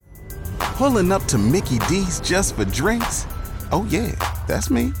Pulling up to Mickey D's just for drinks? Oh yeah,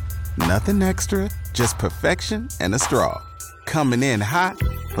 that's me. Nothing extra, just perfection and a straw. Coming in hot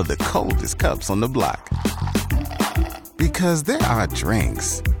for the coldest cups on the block. Because there are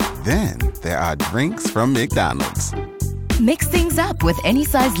drinks. Then there are drinks from McDonald's. Mix things up with any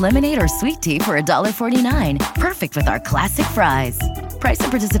size lemonade or sweet tea for $1.49. Perfect with our classic fries. Price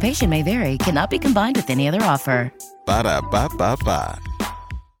and participation may vary. Cannot be combined with any other offer. Ba-da-ba-ba-ba.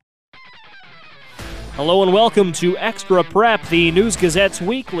 Hello and welcome to Extra Prep, the News-Gazette's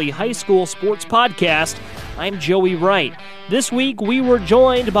weekly high school sports podcast. I'm Joey Wright. This week we were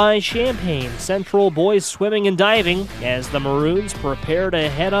joined by Champaign Central boys swimming and diving as the Maroons prepare to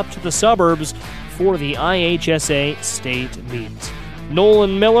head up to the suburbs for the IHSA state meet.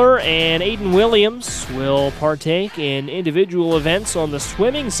 Nolan Miller and Aidan Williams will partake in individual events on the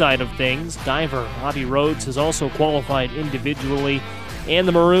swimming side of things. Diver Bobby Rhodes has also qualified individually, and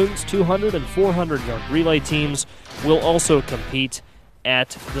the Maroons' 200 and 400-yard relay teams will also compete at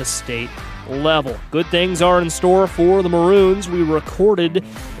the state level. Good things are in store for the Maroons. We recorded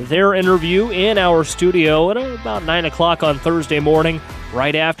their interview in our studio at about 9 o'clock on Thursday morning.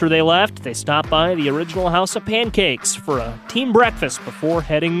 Right after they left, they stopped by the original House of Pancakes for a team breakfast before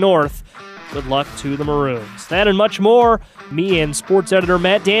heading north. Good luck to the Maroons. That and much more. Me and sports editor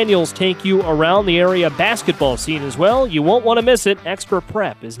Matt Daniels take you around the area basketball scene as well. You won't want to miss it. Extra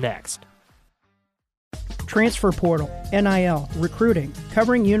Prep is next. Transfer portal, NIL, recruiting,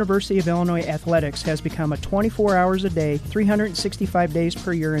 covering University of Illinois athletics has become a 24 hours a day, 365 days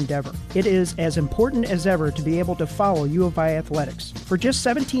per year endeavor. It is as important as ever to be able to follow U of I athletics. For just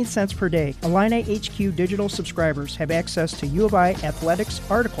 17 cents per day, Illini HQ digital subscribers have access to U of I athletics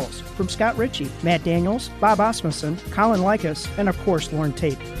articles from Scott Ritchie, Matt Daniels, Bob Osmussen, Colin Likas, and of course Lauren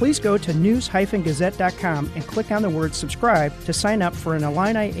Tate. Please go to news-gazette.com and click on the word subscribe to sign up for an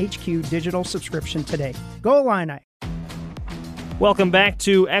Illini HQ digital subscription today. Go Illini! Welcome back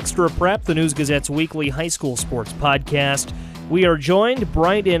to Extra Prep, the News-Gazette's weekly high school sports podcast. We are joined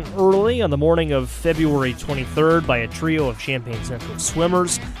bright and early on the morning of February 23rd by a trio of Champaign Central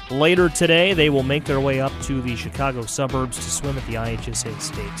swimmers. Later today, they will make their way up to the Chicago suburbs to swim at the IHSA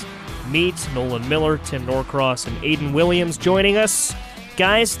State meet. Nolan Miller, Tim Norcross, and Aidan Williams joining us.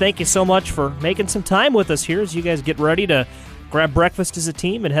 Guys, thank you so much for making some time with us here as you guys get ready to grab breakfast as a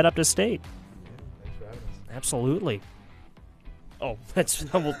team and head up to state. Absolutely. Oh, that's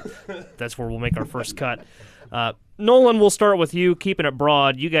where we'll make our first cut. Nolan, we'll start with you, keeping it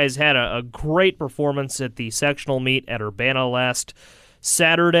broad. You guys had a great performance at the sectional meet at Urbana last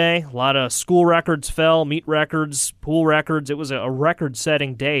Saturday. A lot of school records fell, meet records, pool records. It was a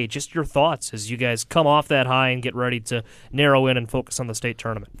record-setting day. Just your thoughts as you guys come off that high and get ready to narrow in and focus on the state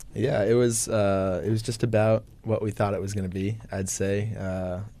tournament. Yeah, it was just about what we thought it was going to be, I'd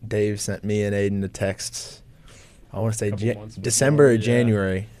say. Dave sent me and Aiden a text, I want to say December or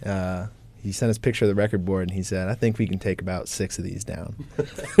January. He sent us a picture of the record board, and he said, I think we can take about 6 of these down.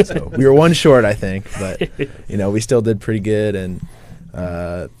 So we were one short, I think, but we still did pretty good. And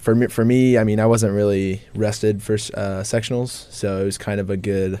for me, I mean, I wasn't really rested for sectionals, so it was kind of a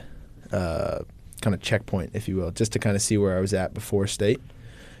good kind of checkpoint, if you will, just to kind of see where I was at before state.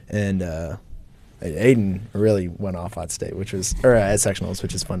 And Aiden really went off at state, at sectionals,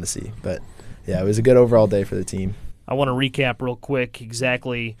 which is fun to see. But yeah, it was a good overall day for the team. I want to recap real quick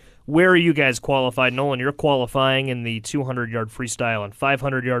exactly where you guys qualified. Nolan, you're qualifying in the 200-yard freestyle and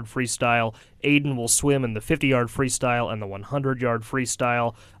 500-yard freestyle. Aiden will swim in the 50-yard freestyle and the 100-yard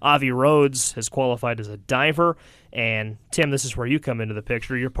freestyle. Avi Rhodes has qualified as a diver. And, Tim, this is where you come into the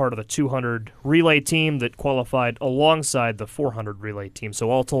picture. You're part of the 200 relay team that qualified alongside the 400 relay team. So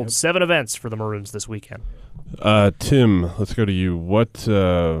all told, 7 events for the Maroons this weekend. Tim, let's go to you. What's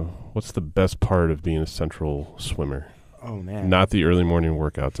the best part of being a Central swimmer? Oh, man. Not the early morning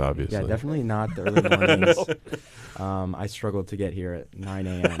workouts, obviously. Yeah, definitely not the early mornings. I struggled to get here at 9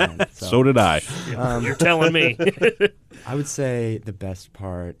 a.m. So did I. You're telling me. I would say the best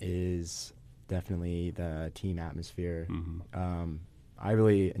part is definitely the team atmosphere. Mm-hmm. I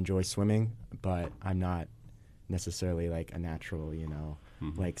really enjoy swimming, but I'm not necessarily like a natural,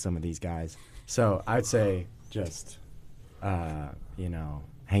 mm-hmm. like some of these guys. So I would say just,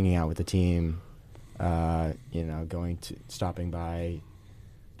 hanging out with the team, stopping by,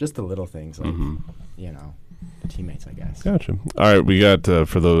 just the little things like, mm-hmm. The teammates, I guess. Gotcha. All right, we got,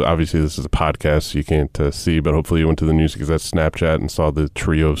 for those, obviously this is a podcast, so you can't see, but hopefully you went to the News-Gazette Snapchat and saw the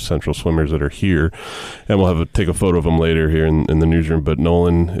trio of Central swimmers that are here, and we'll take a photo of them later here in the newsroom, but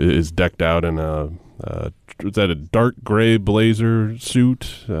Nolan is decked out in is that a dark gray blazer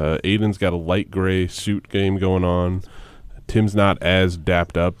suit? Aiden's got a light gray suit game going on. Tim's not as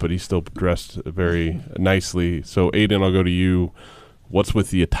dapped up, but he's still dressed very nicely. So, Aidan, I'll go to you. What's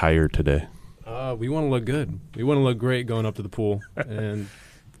with the attire today? We want to look good. We want to look great going up to the pool. And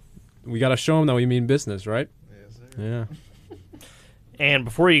we got to show them that we mean business, right? Yes, sir. Yeah. And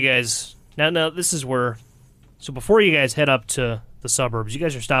before you guys, now this is where, so before you guys head up to the suburbs, you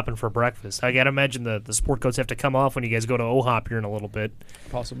guys are stopping for breakfast. I got to imagine the sport coats have to come off when you guys go to OHOP here in a little bit.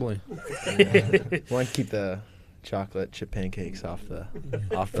 Possibly. Want to keep the chocolate chip pancakes off the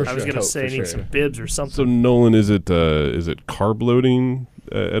I was going to say, I need some bibs or something. So, Nolan, is it carb loading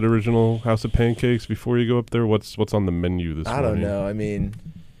at Original House of Pancakes before you go up there? What's on the menu this morning? I don't know. I mean,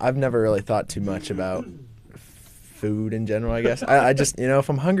 I've never really thought too much about food in general, I guess. I just, if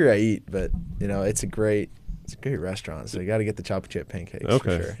I'm hungry, I eat. But, it's a great restaurant, so you got to get the chocolate chip pancakes.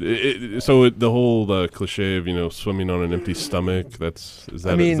 Okay. For So sure. the whole cliche of swimming on an empty stomach, is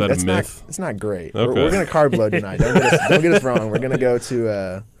that a myth? It's not great. Okay. We're going to carb load tonight. Don't get us wrong. We're going to go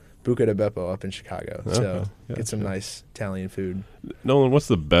to Buca di Beppo up in Chicago. So get some nice Italian food. Nolan, what's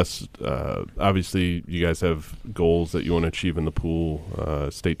the best? Obviously, you guys have goals that you want to achieve in the pool,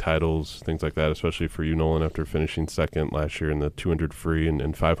 state titles, things like that, especially for you, Nolan, after finishing second last year in the 200 free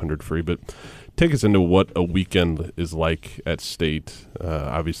and 500 free. But take us into what a weekend is like at state.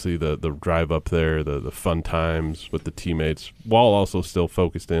 Obviously, the drive up there, the fun times with the teammates, while also still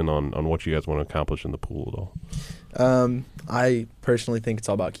focused in on what you guys want to accomplish in the pool at all. I personally think it's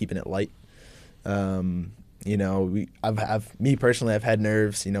all about keeping it light. I've had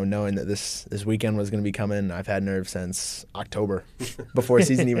nerves, knowing that this weekend was going to be coming. I've had nerves since October, before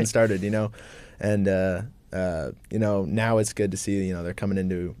season even started, and now it's good to see, they're coming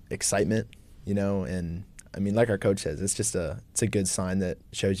into excitement, and I mean, like our coach says, it's a good sign that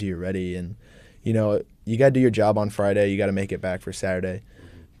shows you're ready, and, you got to do your job on Friday. You got to make it back for Saturday,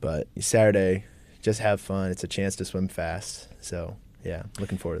 but Saturday, just have fun. It's a chance to swim fast. So, yeah,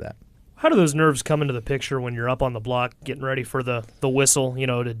 looking forward to that. How do those nerves come into the picture when you're up on the block getting ready for the whistle,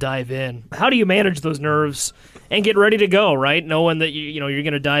 to dive in? How do you manage those nerves and get ready to go, right? Knowing that you're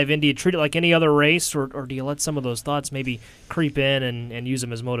going to dive in. Do you treat it like any other race, or do you let some of those thoughts maybe creep in and use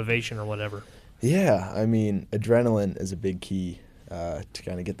them as motivation or whatever? Yeah, I mean, adrenaline is a big key to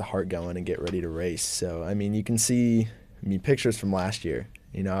kind of get the heart going and get ready to race. So, I mean, you can see pictures from last year.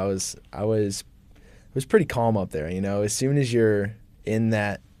 I was pretty calm up there. As soon as you're in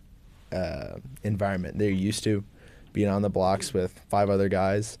that environment they're used to, being on the blocks with 5 other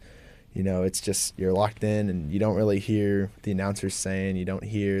guys, it's just you're locked in, and you don't really hear the announcers saying, you don't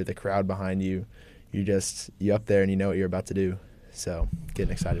hear the crowd behind you. You up there and you know what you're about to do. So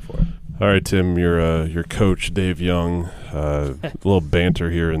getting excited for it. All right, Tim, your coach Dave Young. A little banter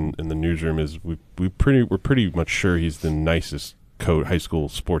here in the newsroom is we're pretty much sure he's the nicest high school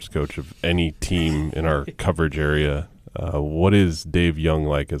sports coach of any team in our coverage area. What is Dave Young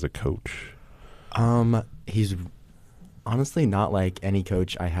like as a coach? He's honestly not like any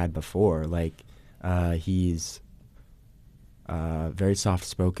coach I had before. He's very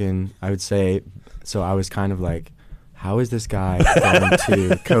soft-spoken, I would say. So I was kind of like, how is this guy going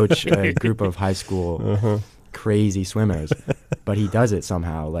to coach a group of high school crazy swimmers? But he does it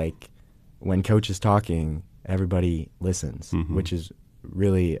somehow. Like, when coach is talking, everybody listens, which is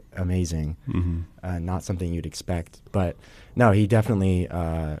really amazing. Not something you'd expect. But no, he definitely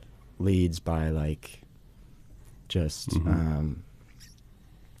leads by leads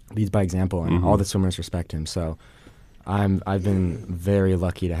by example, and all the swimmers respect him. So I've been very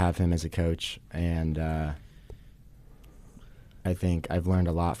lucky to have him as a coach, and I think I've learned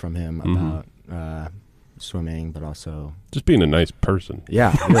a lot from him about swimming, but also just being a nice person.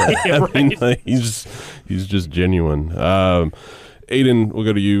 Yeah, really. I mean, he's just genuine. Aidan, we'll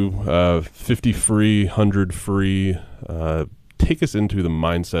go to you. 50 free, 100 free. Take us into the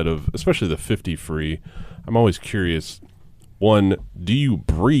mindset of, especially the 50 free. I'm always curious. One, do you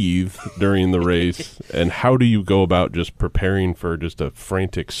breathe during the race, and how do you go about just preparing for just a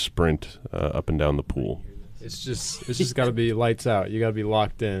frantic sprint up and down the pool? It's just got to be lights out. You got to be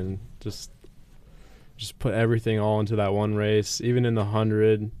locked in. Just put everything all into that one race. Even in the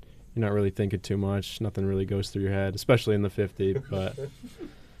 100, you're not really thinking too much. Nothing really goes through your head, especially in the 50. But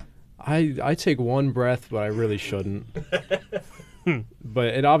I take one breath, but I really shouldn't. But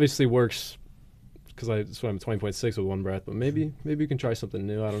it obviously works because I swam 20.6 with one breath. But maybe you can try something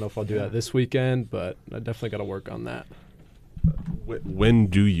new. I don't know if I'll do that this weekend, but I definitely got to work on that. When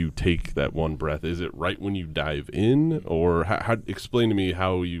do you take that one breath? Is it right when you dive in, or how explain to me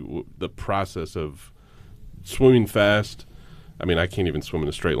how the process of swimming fast? I mean, I can't even swim in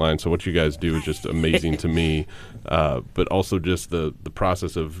a straight line, so what you guys do is just amazing to me. But also just the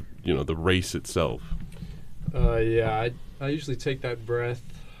process of the race itself. Yeah, I usually take that breath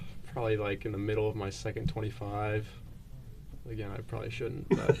probably like in the middle of my second 25. Again, I probably shouldn't,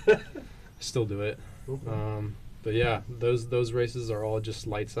 but I still do it. But yeah, those races are all just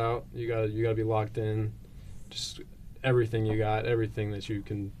lights out. You gotta be locked in. Just everything you got, everything that you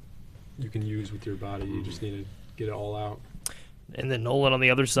can use with your body. You just need to get it all out. And then Nolan, on the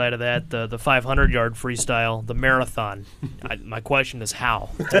other side of that, the 500-yard freestyle, the marathon. My question is how.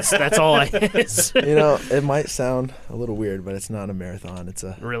 That's all I. It might sound a little weird, but it's not a marathon. It's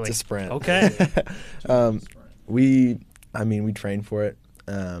a sprint. Okay. We train for it.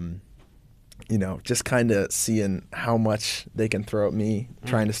 Just kind of seeing how much they can throw at me,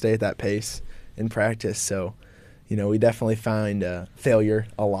 trying to stay at that pace in practice. So, we definitely find failure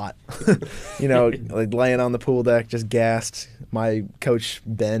a lot. Like laying on the pool deck, just gassed. My coach,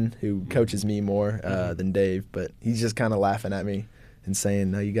 Ben, who coaches me more than Dave, but he's just kind of laughing at me and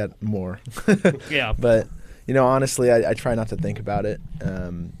saying, no, you got more. Yeah. But, honestly, I try not to think about it.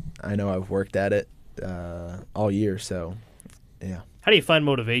 I know I've worked at it all year, so, yeah. How do you find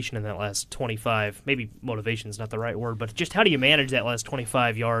motivation in that last 25? Maybe motivation is not the right word, but just how do you manage that last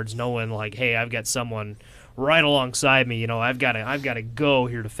 25 yards knowing, like, hey, I've got someone right alongside me. I've got to go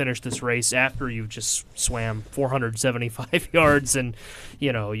here to finish this race after you've just swam 475 yards and,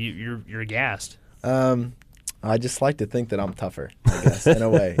 you're gassed. I just like to think that I'm tougher, I guess, in a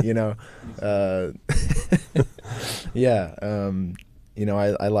way, Yeah.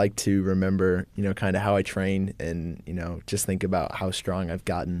 I like to remember, kind of how I train and, just think about how strong I've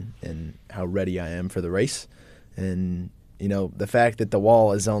gotten and how ready I am for the race. And, the fact that the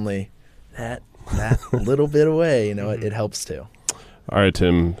wall is only that little bit away, it helps too. All right,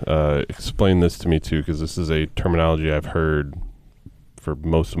 Tim, explain this to me too, because this is a terminology I've heard for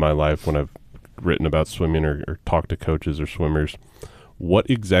most of my life when I've written about swimming or talked to coaches or swimmers. What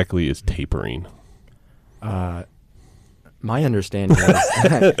exactly is tapering? My understanding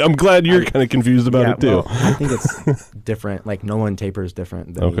is I'm glad you're kind of confused about it too. Well, I think it's different. Like Nolan tapers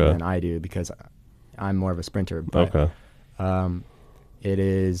different than I do because I'm more of a sprinter. But, it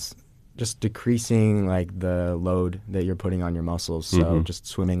is just decreasing like the load that you're putting on your muscles. So just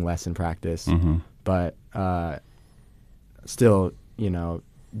swimming less in practice, but still,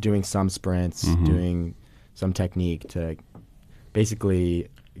 doing some sprints, doing some technique to basically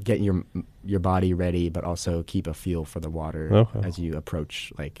get your body ready, but also keep a feel for the water as you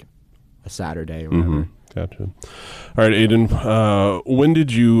approach like a Saturday or whatever. Gotcha. All right, Aidan, when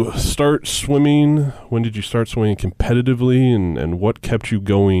did you start swimming? When did you start swimming competitively, and what kept you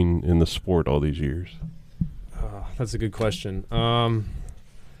going in the sport all these years? That's a good question. I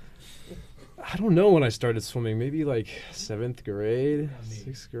don't know when I started swimming. Maybe like 7th grade,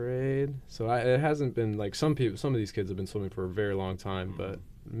 6th grade. So it hasn't been like some of these kids have been swimming for a very long time, but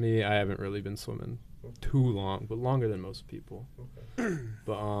me, I haven't really been swimming too long, but longer than most people.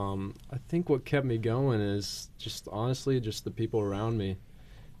 But I think what kept me going is just honestly just the people around me.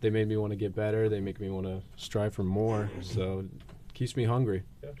 They made me want to get better. They make me want to strive for more. So it keeps me hungry.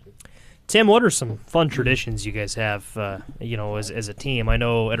 Tim, what are some fun traditions you guys have, as a team? I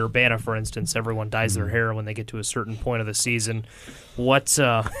know at Urbana, for instance, everyone dyes their hair when they get to a certain point of the season. What,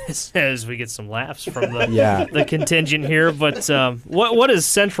 as we get some laughs from the contingent here, but what does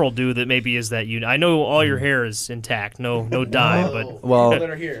Central do that maybe is that I know all your hair is intact, no dye, but well,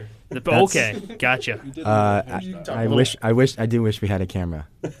 okay, gotcha. I do wish we had a camera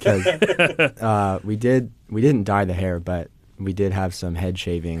because we didn't dye the hair, but we did have some head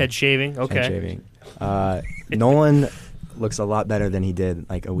shaving. Okay. Head shaving. Nolan looks a lot better than he did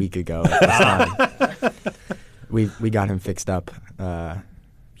like a week ago at this time. We got him fixed up.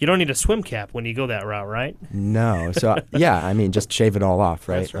 You don't need a swim cap when you go that route, right? No. So just shave it all off,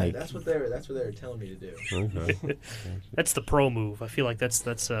 right? That's right. Like, that's what they were telling me to do. Okay. That's the pro move. I feel like that's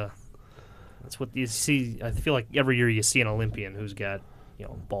what you see. I feel like every year you see an Olympian who's got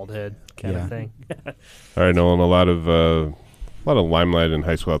bald head kind of thing. All right, Nolan. A lot of limelight in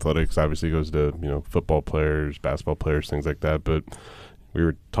high school athletics obviously goes to football players, basketball players, things like that. But we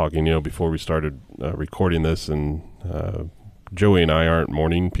were talking before we started recording this, and Joey and I aren't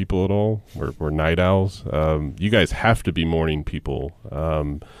morning people at all. We're night owls. You guys have to be morning people.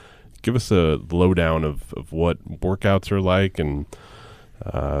 Give us a lowdown of what workouts are like, and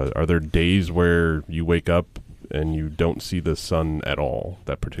are there days where you wake up and you don't see the sun at all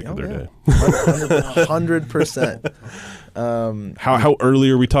that particular day? 100%. How early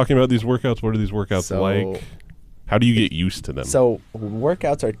are we talking about these workouts? What are these workouts like? How do you get used to them? So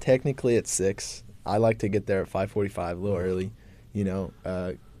workouts are technically at 6. I like to get there at 5:45, a little early.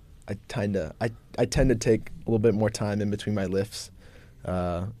 I tend to take a little bit more time in between my lifts.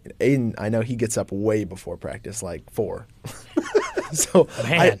 Aidan, I know he gets up way before practice, like 4. So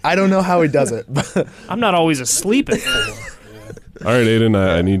Man. I don't know how he does it. But I'm not always asleep at 4. All right, Aidan,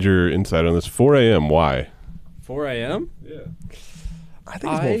 I need your insight on this. 4 a.m., why? 4 a.m.? Yeah. I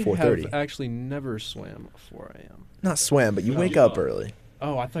think it's more I 4:30. have actually never swam at 4 a.m. Not swam, but you wake up early.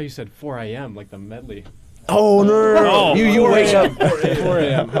 Oh, I thought you said 4 a.m., like the medley. Oh, no. Oh, You wake up. 4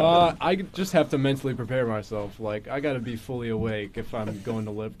 a.m. I just have to mentally prepare myself. Like, I got to be fully awake if I'm going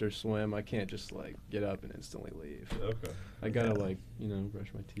to lift or swim. I can't just, like, get up and instantly leave. Okay. I got to, like,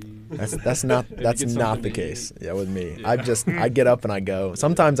 brush my teeth. That's not the case. Yeah, with me. I get up and I go.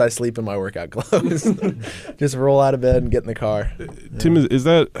 Sometimes I sleep in my workout clothes. Just roll out of bed and get in the car. Tim, is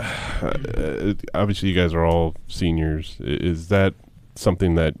that obviously you guys are all seniors. Is that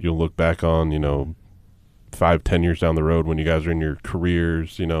something that you'll look back on, 5-10 years down the road when you guys are in your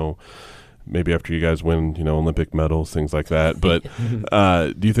careers, maybe after you guys win, Olympic medals, things like that. But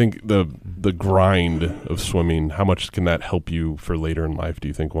do you think the grind of swimming, how much can that help you for later in life, do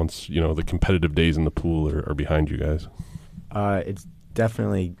you think, once, the competitive days in the pool are behind you guys? It's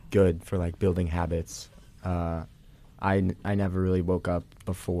definitely good for, like, building habits. I never really woke up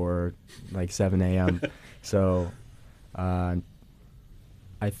before, like, 7 a.m. So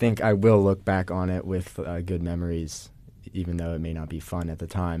I think I will look back on it with good memories, even though it may not be fun at the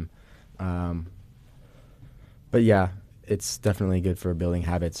time. But yeah, it's definitely good for building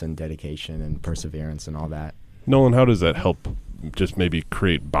habits and dedication and perseverance and all that. Nolan, how does that help just maybe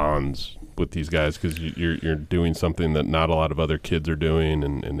create bonds with these guys? Because you're doing something that not a lot of other kids are doing,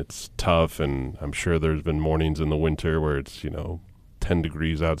 and it's tough, and I'm sure there's been mornings in the winter where it's, 10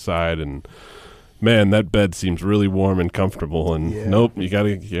 degrees outside, and man, that bed seems really warm and comfortable, and nope, you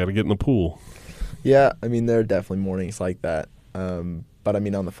gotta get in the pool. Yeah, I mean, there are definitely mornings like that. But I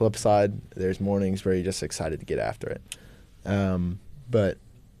mean, on the flip side, there's mornings where you're just excited to get after it. But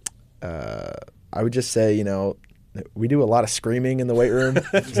I would just say, we do a lot of screaming in the weight room.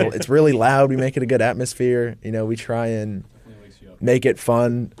 It's really loud. We make it a good atmosphere. We try and make it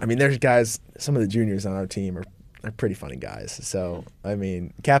fun. I mean, there's guys, some of the juniors on our team are pretty funny guys. So, I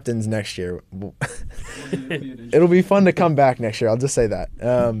mean, captains next year, it'll be fun to come back next year. I'll just say that.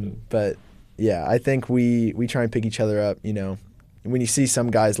 But, yeah, I think we try and pick each other up, When you see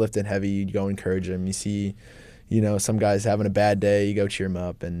some guys lifting heavy, you go encourage them. You see, some guys having a bad day, you go cheer them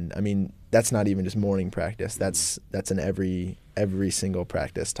up. And, I mean, that's not even just morning practice. That's an every single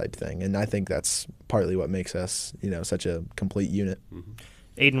practice type thing. And I think that's partly what makes us, such a complete unit. Mm-hmm.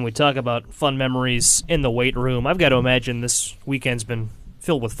 Aidan, we talk about fun memories in the weight room. I've got to imagine this weekend's been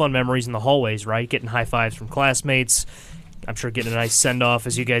filled with fun memories in the hallways, right? Getting high fives from classmates. I'm sure getting a nice send-off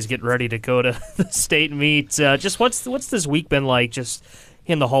as you guys get ready to go to the state meet. Just what's this week been like just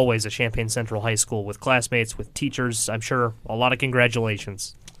in the hallways of Champaign Central High School with classmates, with teachers? I'm sure a lot of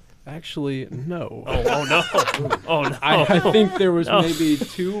congratulations. Actually, no. Oh no. Oh, no. I think there was maybe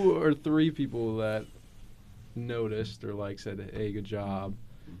 2 or 3 people that noticed or, like, said, hey, good job.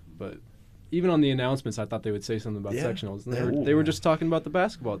 But even on the announcements, I thought they would say something about sectionals. And they were just talking about the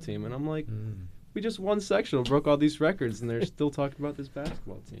basketball team. And I'm like, we just won sectional, broke all these records, and they're still talking about this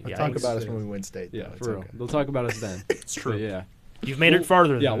basketball team. They'll talk about us when we win state. Yeah, though. for real. Okay. They'll talk about us then. It's true. But yeah. You've made it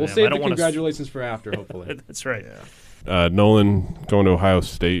farther than we'll them. save the congratulations for after, hopefully. That's right. Yeah. Nolan going to Ohio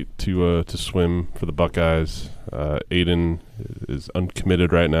State to swim for the Buckeyes. Aidan is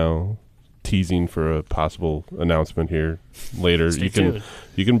uncommitted right now, teasing for a possible announcement here later.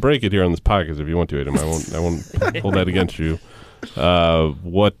 You can break it here on this podcast if you want to, Aidan. I won't hold that against you.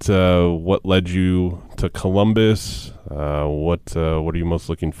 What led you to Columbus? What are you most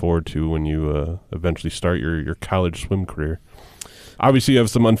looking forward to when you eventually start your college swim career? Obviously, you have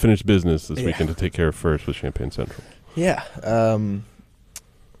some unfinished business this weekend to take care of first with Champaign Central. Yeah.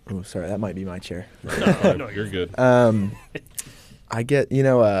 Sorry, that might be my chair. No, you're good. I get,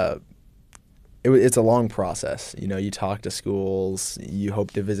 it's a long process. You talk to schools, you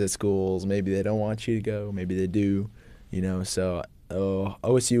hope to visit schools. Maybe they don't want you to go, maybe they do. So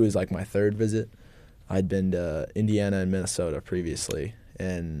OSU is like my 3rd visit. I'd been to Indiana and Minnesota previously,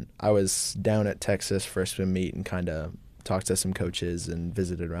 and I was down at Texas for a swim meet and kind of talked to some coaches and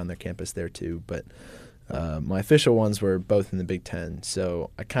visited around their campus there too. But my official ones were both in the Big Ten, so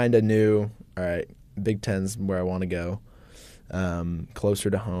I kind of knew, all right, Big Ten's where I want to go,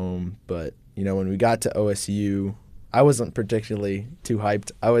 closer to home. But when we got to OSU, I wasn't particularly too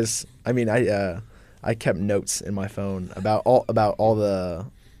hyped. I kept notes in my phone about all the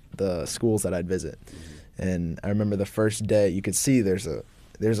schools that I'd visit, and I remember the first day you could see there's a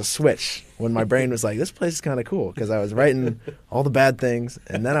switch when my brain was like, this place is kind of cool, because I was writing all the bad things,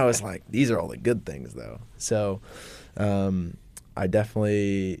 and then I was like, these are all the good things though. So I I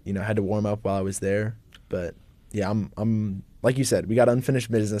definitely, had to warm up while I was there. But yeah, I'm like you said, we got unfinished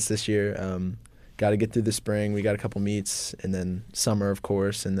business this year. Got to get through the spring. We got a couple meets, and then summer, of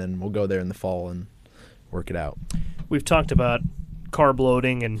course, and then we'll go there in the fall and work it out. We've talked about carb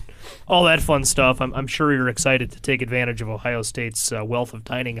loading and all that fun stuff. I'm sure you're excited to take advantage of Ohio State's wealth of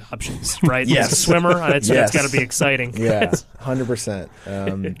dining options, right? Yes. As a swimmer, that's got to be exciting. Yeah, 100%.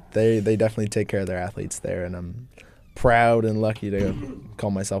 They definitely take care of their athletes there, and I'm proud and lucky to call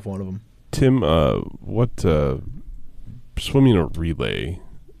myself one of them. Tim, what swimming a relay?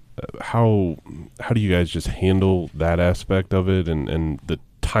 How do you guys just handle that aspect of it and the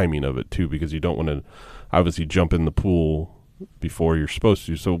timing of it too? Because you don't want to obviously jump in the pool before you're supposed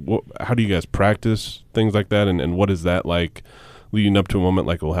to. So how do you guys practice things like that? And what is that like leading up to a moment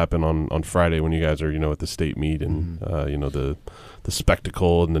like will happen on Friday when you guys are, at the state meet and, the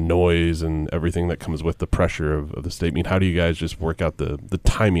spectacle and the noise and everything that comes with the pressure of the state meet? How do you guys just work out the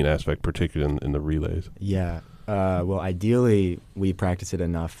timing aspect, particularly in the relays? Yeah. Well, ideally, we practice it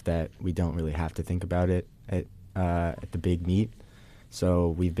enough that we don't really have to think about it at the big meet. So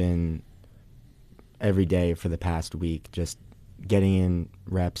we've been every day for the past week just getting in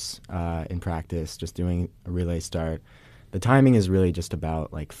reps in practice, just doing a relay start. The timing is really just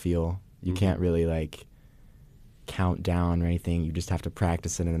about feel. You can't really count down or anything. You just have to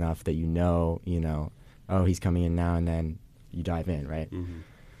practice it enough that oh, he's coming in now, and then you dive in, right?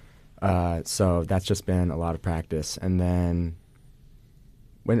 So that's just been a lot of practice. And then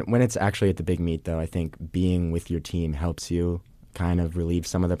when it's actually at the big meet, though, I think being with your team helps you kind of relieve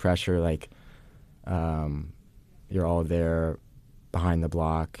some of the pressure. You're all there behind the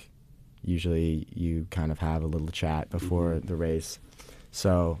block. Usually you kind of have a little chat before the race.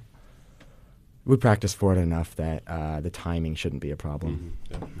 So we practice for it enough that the timing shouldn't be a problem.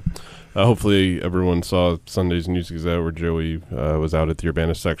 Hopefully everyone saw Sunday's News-Gazette where Joey was out at the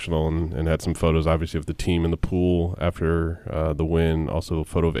Urbana sectional and had some photos, obviously, of the team in the pool after the win. Also a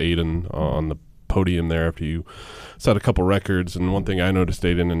photo of Aidan on the podium there after you set a couple records. And one thing I noticed,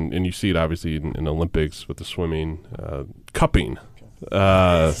 Aidan, and you see it obviously in Olympics with the swimming, cupping.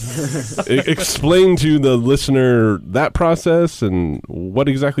 Explain to the listener that process and what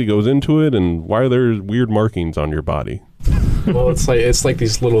exactly goes into it and why there's weird markings on your body. Well, it's like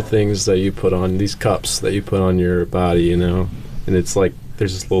these little things that you put on, these cups that you put on your body, and it's like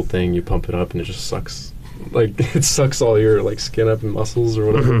there's this little thing, you pump it up and it just sucks, it sucks all your skin up and muscles or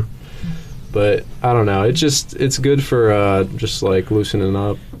whatever. But I don't know, it's good for just loosening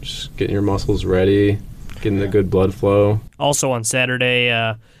up, just getting your muscles ready, getting the good blood flow. Also on Saturday,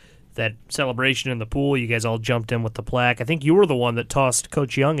 that celebration in the pool, you guys all jumped in with the plaque. I think you were the one that tossed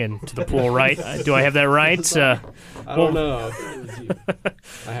Coach Young into the pool, right? Do I have that right? I don't know.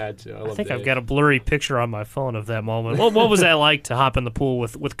 I had to. I think Dave. I've got a blurry picture on my phone of that moment. What was that like to hop in the pool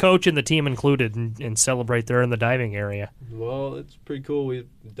with Coach and the team included and celebrate there in the diving area? Well, it's pretty cool. We've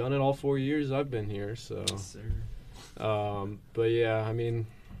done it all 4 years I've been here. So. Yes, sir. But yeah, I mean,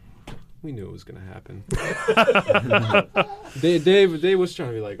 we knew it was going to happen. Dave was trying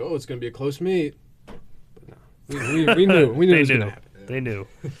to be like, oh, it's going to be a close meet. But no, we knew. We knew it was going to happen. They knew.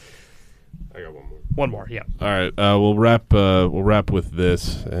 I got one more. One more, yeah. All right, we'll wrap with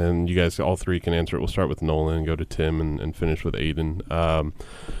this, and you guys all three can answer it. We'll start with Nolan, go to Tim, and finish with Aidan.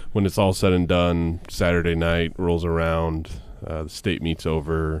 When it's all said and done, Saturday night rolls around, the state meet's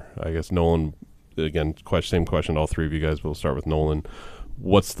over. I guess Nolan, again, same question to all three of you guys, but we'll start with Nolan.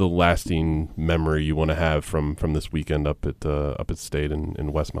 What's the lasting memory you want to have from this weekend up at State in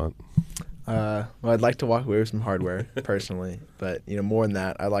Westmont? Well, I'd like to walk away with some hardware personally, but more than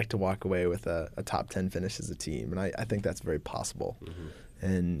that, I'd like to walk away with a top 10 finish as a team, and I think that's very possible.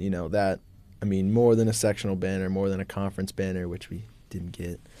 And that, more than a sectional banner, more than a conference banner, which we didn't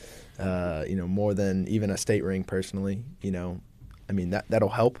get, more than even a state ring personally. That'll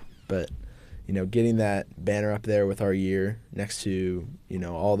help, but. Getting that banner up there with our year next to,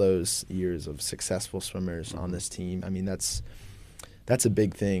 all those years of successful swimmers on this team, that's a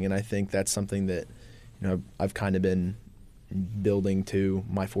big thing. And I think that's something that, I've kind of been building to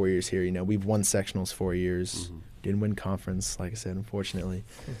my 4 years here. We've won sectionals 4 years, didn't win conference, like I said, unfortunately.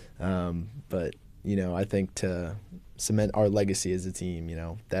 But, I think to cement our legacy as a team,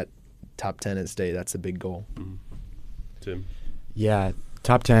 that top 10 at state, that's a big goal. Tim? Yeah.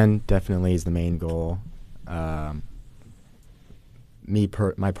 Top 10 definitely is the main goal. My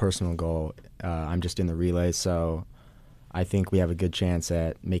personal goal, I'm just in the relay, so I think we have a good chance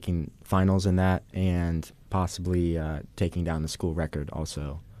at making finals in that and possibly taking down the school record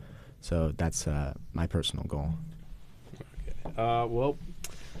also. So that's my personal goal. Okay. Well,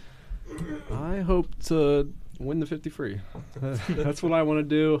 I hope to win the 50 free. That's what I want to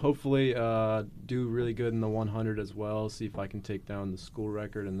do. Hopefully do really good in the 100 as well. See if I can take down the school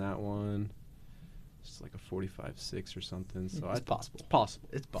record in that one. It's like a 45.6 or something. So it's possible. It's possible.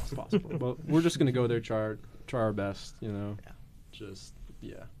 It's possible. But we're just going to go there, try our best,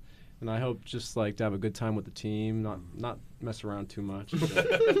 Yeah. And I hope just like to have a good time with the team, not mess around too much.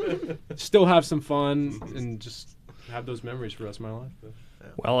 Still have some fun and just have those memories for the rest of my life.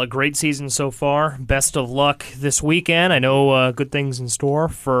 Well, a great season so far. Best of luck this weekend. I know good things in store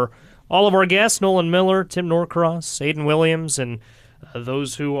for all of our guests, Nolan Miller, Tim Norcross, Aidan Williams, and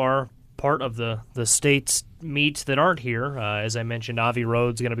those who are part of the state's meet that aren't here. As I mentioned, Avi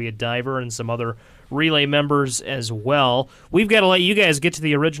Rhodes going to be a diver and some other relay members as well. We've got to let you guys get to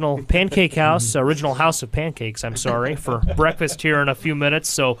the original house of pancakes, for breakfast here in a few minutes.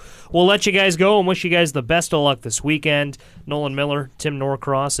 So we'll let you guys go and wish you guys the best of luck this weekend. Nolan Miller, Tim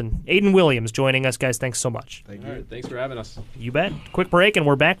Norcross, and Aidan Williams joining us. Guys, thanks so much. Thank you. All right, thanks for having us. You bet. Quick break, and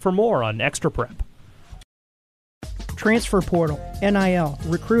we're back for more on Extra Prep. Transfer portal, NIL,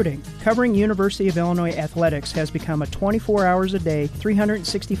 recruiting, covering University of Illinois athletics has become a 24 hours a day,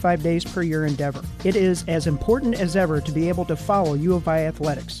 365 days per year endeavor. It is as important as ever to be able to follow U of I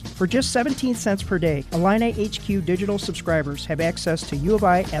athletics. For just 17 cents per day, Illini HQ digital subscribers have access to U of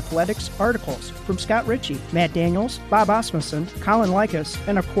I athletics articles from Scott Ritchie, Matt Daniels, Bob Osmussen, Colin Likas,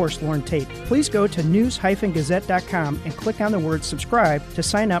 and of course Lauren Tate. Please go to news-gazette.com and click on the word subscribe to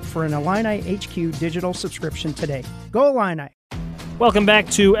sign up for an Illini HQ digital subscription today. Go Illini! Welcome back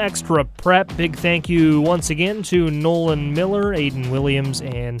to Extra Prep. Big thank you once again to Nolan Miller, Aidan Williams,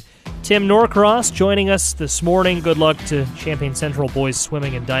 and Tim Norcross joining us this morning. Good luck to Champaign Central boys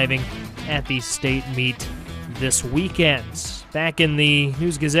swimming and diving at the state meet this weekend. Back in the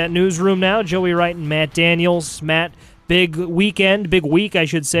News-Gazette newsroom now, Joey Wright and Matt Daniels. Matt, big week, I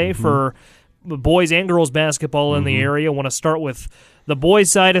should say, for boys and girls basketball in the area. Want to start with the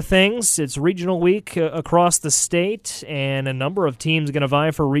boys' side of things. It's regional week across the state, and a number of teams going to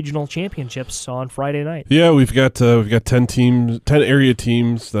vie for regional championships on Friday night. Yeah, we've got 10 area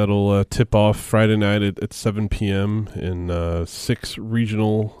teams that'll tip off Friday night at 7 p.m. in 6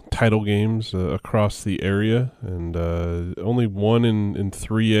 regional title games across the area, and only one in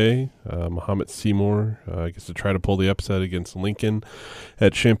 3A. Mahomet Seymour gets to try to pull the upset against Lincoln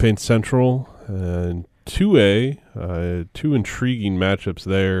at Champaign Central, and 2A, two intriguing matchups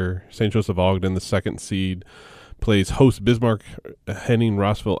there. St. Joseph Ogden, the 2nd seed, plays host Bismarck Henning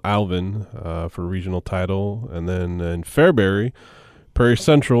Rossville Alvin for regional title. And then in Fairbury, Prairie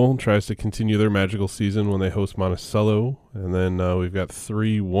Central tries to continue their magical season when they host Monticello. And then we've got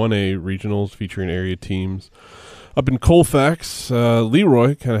 3 1A regionals featuring area teams. Up in Colfax,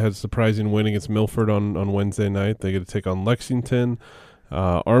 Leroy kind of had a surprising win against Milford on Wednesday night. They get to take on Lexington.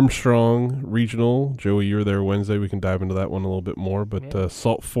 Armstrong Regional, Joey, you were there Wednesday. We can dive into that one a little bit more. But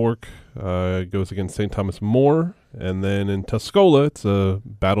Salt Fork goes against St. Thomas More. And then in Tuscola, it's a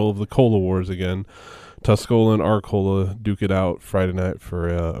battle of the Cola Wars again. Tuscola and Arcola duke it out Friday night for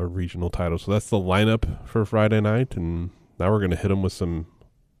a regional title. So that's the lineup for Friday night. And now we're going to hit them with some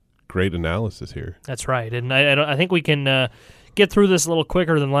great analysis here. That's right. And I think we can get through this a little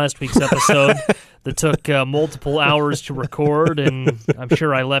quicker than last week's episode that took multiple hours to record, and I'm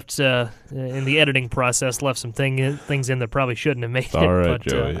sure I left in the editing process, left some things in that probably shouldn't have made it. All right, but,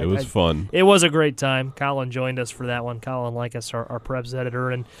 Joey. It was fun. It was a great time. Colin joined us for that one. Colin Likas, our Preps editor.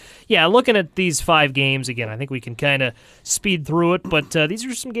 And, yeah, looking at these 5 games, again, I think we can kind of speed through it, but these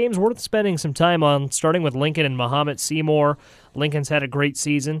are some games worth spending some time on, starting with Lincoln and Mahomet Seymour. Lincoln's had a great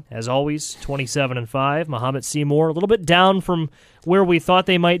season, as always, 27-5. Mahomet Seymour, a little bit down from where we thought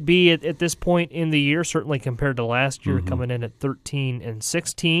they might be at this point in the year, certainly compared to last year, coming in at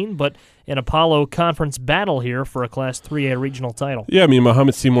 13-16, but an Apollo Conference battle here for a Class 3A regional title. Yeah, I mean,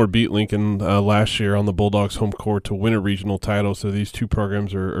 Mahomet Seymour beat Lincoln last year on the Bulldogs' home court to win a regional title, so these two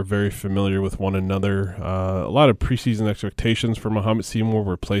programs are very familiar with one another. A lot of preseason expectations for Mahomet Seymour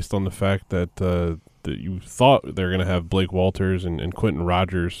were placed on the fact that you thought they were going to have Blake Walters and Quentin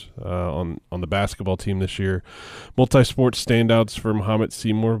Rogers on the basketball team this year. Multi-sport standouts for Mahomet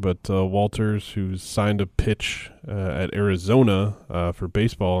Seymour, but Walters, who's signed a pitch at Arizona for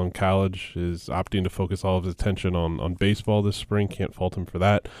baseball in college, is opting to focus all of his attention on baseball this spring. Can't fault him for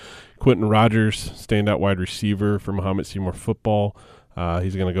that. Quentin Rogers, standout wide receiver for Mahomet Seymour football.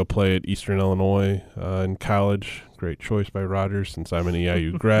 He's going to go play at Eastern Illinois in college. Great choice by Rogers since I'm an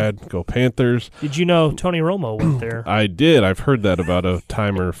EIU grad. Go Panthers. Did you know Tony Romo went there? I did. I've heard that about a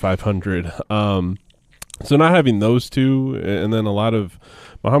timer 500. So not having those two, and then a lot of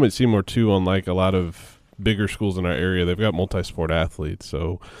Mahomet Seymour too, unlike a lot of bigger schools in our area, they've got multi-sport athletes.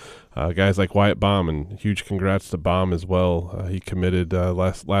 So guys like Wyatt Baum, and huge congrats to Baum as well. He committed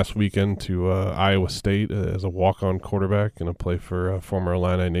last weekend to Iowa State as a walk-on quarterback, going to play for former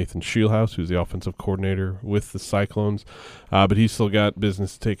Illini Nathan Scheelhaus, who's the offensive coordinator with the Cyclones. But he's still got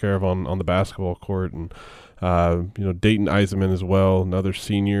business to take care of on the basketball court. And Dayton Eisenman as well, another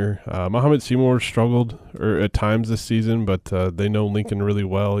senior. Muhammad Seymour struggled at times this season, but they know Lincoln really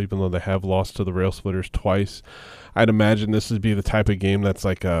well, even though they have lost to the Rail Splitters twice. I'd imagine this would be the type of game that's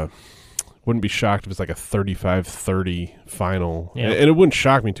like wouldn't be shocked if it's like a 35-30 final. Yeah. And it wouldn't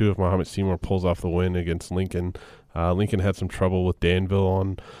shock me, too, if Muhammad Seymour pulls off the win against Lincoln. Lincoln had some trouble with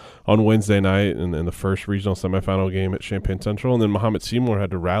Danville on Wednesday night in the first regional semifinal game at Champaign Central, and then Muhammad Seymour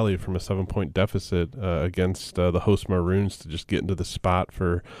had to rally from a 7-point deficit against the host Maroons to just get into the spot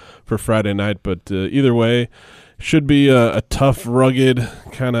for Friday night. But either way, should be a tough, rugged,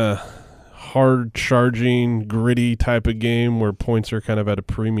 kind of hard-charging, gritty type of game where points are kind of at a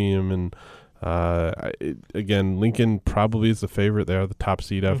premium. And again, Lincoln probably is the favorite. They are the top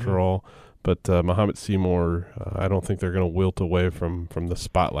seed after all. But Muhammad Seymour, I don't think they're going to wilt away from the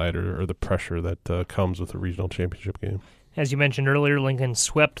spotlight or the pressure that comes with a regional championship game. As you mentioned earlier, Lincoln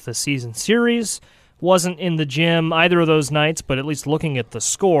swept the season series. Wasn't in the gym either of those nights, but at least looking at the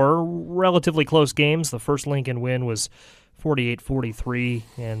score, relatively close games. The first Lincoln win was 48-43,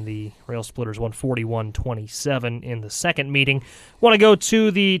 and the Rail Splitters won 41-27 in the second meeting. Want to go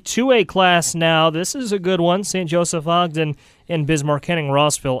to the 2A class now. This is a good one. St. Joseph Ogden and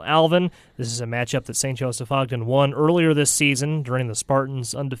Bismarck-Henning-Rossville Alvin. This is a matchup that St. Joseph Ogden won earlier this season during the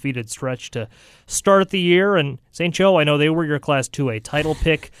Spartans' undefeated stretch to start the year. And St. Joe, I know they were your Class 2A title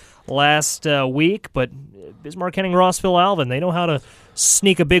pick last week, but Bismarck-Henning-Rossville Alvin, they know how to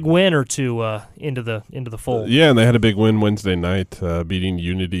sneak a big win or two into the fold. Yeah, and they had a big win Wednesday night, beating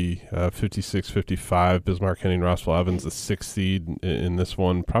Unity 56-55. Bismarck-Henning-Rossville Alvin's the 6th seed in this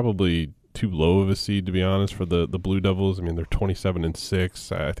one, probably too low of a seed, to be honest, for the Blue Devils. I mean, they're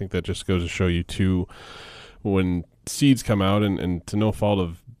 27-6. I think that just goes to show you, too, when seeds come out, and to no fault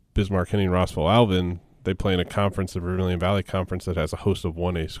of Bismarck-Henning-Rossville Alvin, they play in a conference, the Vermilion Valley Conference, that has a host of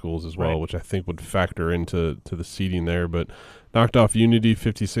 1A schools as well, which I think would factor into the seeding there. But knocked off Unity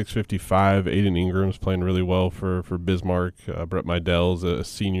 56-55. Aiden Ingram's playing really well for Bismarck. Brett Meidell's a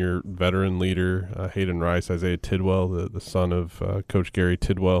senior veteran leader. Hayden Rice, Isaiah Tidwell, the son of Coach Gary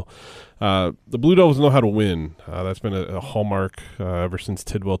Tidwell. The Blue Devils know how to win. That's been a hallmark ever since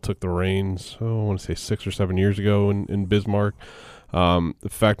Tidwell took the reins, I want to say 6 or 7 years ago in Bismarck. The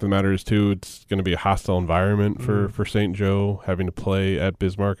fact of the matter is, too, it's going to be a hostile environment for St. Joe having to play at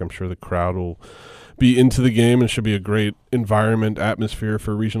Bismarck. I'm sure the crowd will be into the game and should be a great environment, atmosphere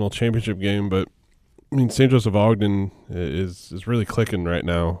for a regional championship game. But, I mean, St. Joseph Ogden is really clicking right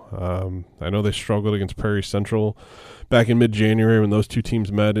now. I know they struggled against Prairie Central back in mid-January when those two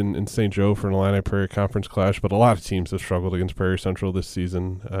teams met in St. Joe for an Illini Prairie Conference clash, but a lot of teams have struggled against Prairie Central this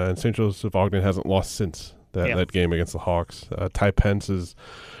season, and St. Joseph Ogden hasn't lost since that game against the Hawks. Ty Pence has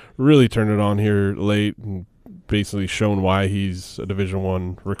really turned it on here late and basically shown why he's a Division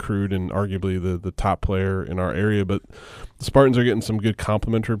I recruit and arguably the top player in our area. But the Spartans are getting some good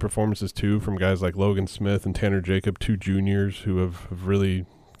complimentary performances, too, from guys like Logan Smith and Tanner Jacob, 2 juniors who have really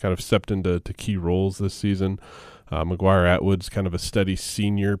kind of stepped into key roles this season. McGuire Atwood's kind of a steady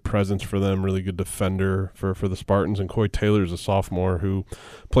senior presence for them, really good defender for the Spartans. And Coy Taylor's a sophomore who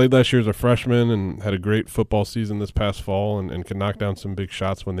played last year as a freshman and had a great football season this past fall and can knock down some big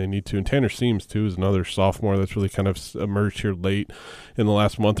shots when they need to. And Tanner Seams, too, is another sophomore that's really kind of emerged here late in the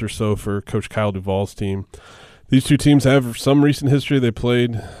last month or so for Coach Kyle Duvall's team. These two teams have some recent history. They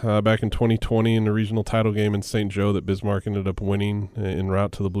played back in 2020 in the regional title game in St. Joe that Bismarck ended up winning en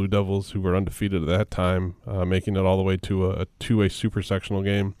route to the Blue Devils, who were undefeated at that time, making it all the way to a 2A super sectional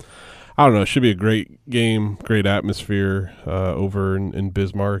game. I don't know. It should be a great game, great atmosphere over in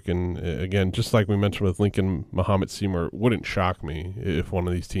Bismarck. And, again, just like we mentioned with Lincoln, Muhammad Seymour, it wouldn't shock me if one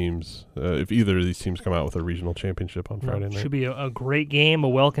of these teams, if either of these teams come out with a regional championship on Friday night. Should be a great game, a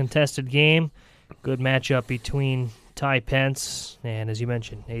well-contested game. Good matchup between Ty Pence and, as you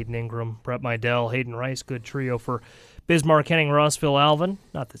mentioned, Aiden Ingram, Brett Meidell, Hayden Rice. Good trio for Bismarck-Henning-Rossville Alvin.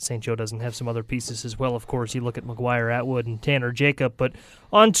 Not that St. Joe doesn't have some other pieces as well. Of course, you look at McGuire Atwood and Tanner Jacob. But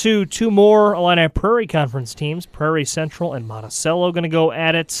on to 2 more Illini Prairie Conference teams. Prairie Central and Monticello going to go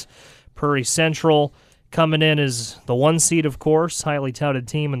at it. Prairie Central coming in as the 1 seed, of course. Highly touted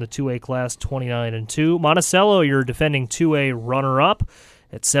team in the 2A class, 29-2. Monticello, your defending 2A runner-up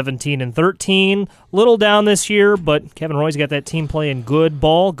at 17-13. Little down this year, but Kevin Roy's got that team playing good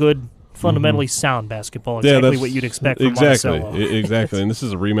ball, good fundamentally sound basketball. Exactly what you'd expect from Monticello. Exactly. And this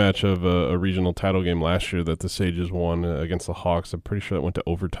is a rematch of a regional title game last year that the Sages won against the Hawks. I'm pretty sure that went to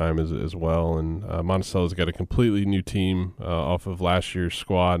overtime as well. And Monticello's got a completely new team off of last year's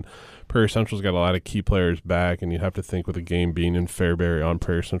squad. Prairie Central's got a lot of key players back, and you'd have to think with a game being in Fairbury on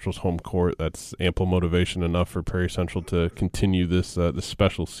Prairie Central's home court, that's ample motivation enough for Prairie Central to continue this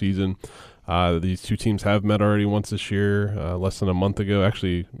special season. These two teams have met already once this year, less than a month ago,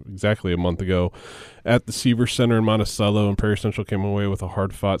 actually exactly a month ago, at the Seaver Center in Monticello, and Prairie Central came away with a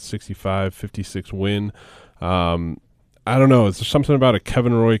hard-fought 65-56 win. I don't know. It's something about a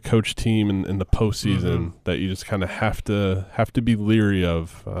Kevin Roy coach team in the postseason that you just kind of have to be leery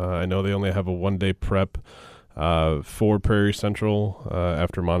of. I know they only have a one-day prep for Prairie Central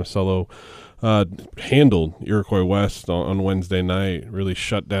after Monticello handled Iroquois West on Wednesday night, really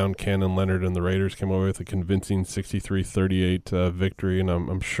shut down Cannon Leonard, and the Raiders came away with a convincing 63-38 victory. And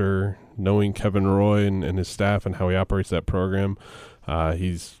I'm sure, knowing Kevin Roy and his staff and how he operates that program,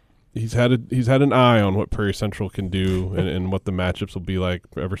 He's had an eye on what Prairie Central can do and what the matchups will be like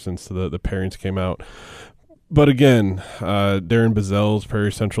ever since the pairings came out. But again, Darren Bazell's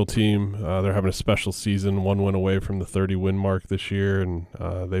Prairie Central team, they're having a special season, 1 win away from the 30-win mark this year, and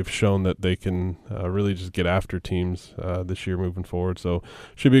they've shown that they can really just get after teams this year moving forward. So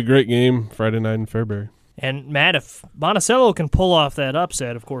should be a great game Friday night in Fairbury. And, Matt, if Monticello can pull off that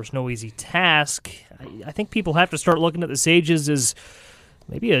upset, of course, no easy task, I think people have to start looking at the Sages as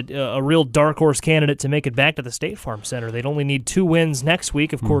maybe a real dark horse candidate to make it back to the State Farm Center. They'd only need 2 wins next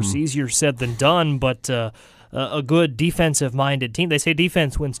week. Of course, easier said than done, but a good defensive-minded team. They say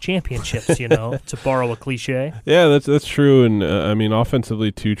defense wins championships, to borrow a cliche. Yeah, that's true. And,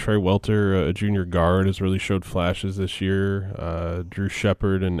 offensively, too, Trey Welter, a junior guard, has really showed flashes this year. Drew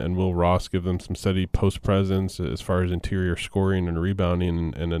Shepard and Will Ross give them some steady post presence as far as interior scoring and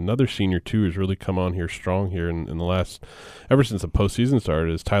rebounding. And another senior, too, has really come on here strong here in the last – ever since the postseason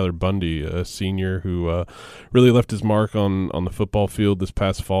started, is Tyler Bundy, a senior who really left his mark on the football field this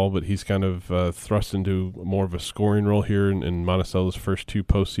past fall, but he's kind of thrust into more of a scoring role here in Monticello's first 2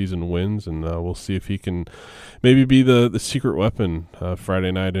 postseason wins, and we'll see if he can maybe be the secret weapon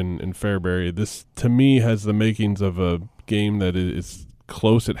Friday night in Fairbury. This, to me, has the makings of a game that is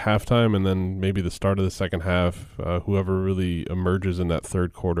close at halftime, and then maybe the start of the second half, whoever really emerges in that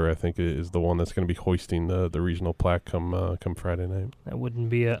third quarter, I think, is the one that's going to be hoisting the regional plaque come Friday night. That wouldn't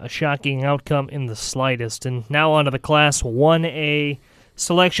be a shocking outcome in the slightest. And now on to the Class 1A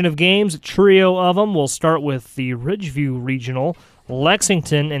selection of games, a trio of them. We'll start with the Ridgeview Regional.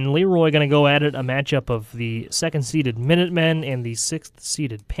 Lexington and Leroy going to go at it, a matchup of the 2nd-seeded Minutemen and the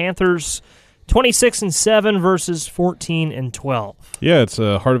 6th-seeded Panthers. 26-7 versus 14-12. Yeah, it's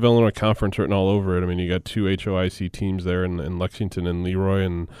a Heart of Illinois Conference written all over it. I mean, you got 2 HOIC teams there in Lexington and Leroy,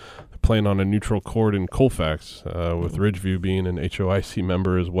 and playing on a neutral court in Colfax, with Ridgeview being an HOIC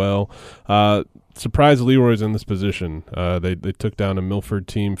member as well. Surprised Leroy's in this position. They took down a Milford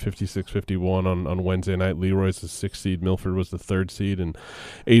team 56-51 on Wednesday night. Leroy's the 6th seed. Milford was the 3rd seed. And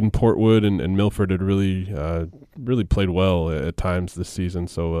Aiden Portwood and Milford had really played well at times this season.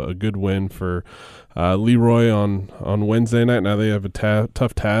 So a good win for Leroy on Wednesday night. Now they have a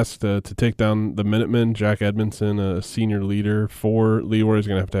tough task to take down the Minutemen. Jack Edmondson, a senior leader for Leroy, is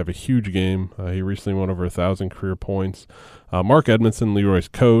going to have a huge game. He recently won over 1,000 career points. Mark Edmondson, Leroy's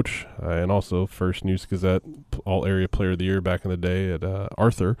coach, and also first News-Gazette All-Area Player of the Year back in the day at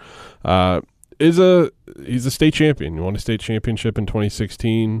Arthur, he's a state champion. He won a state championship in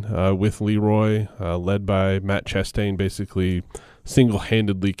 2016 with Leroy, led by Matt Chastain, basically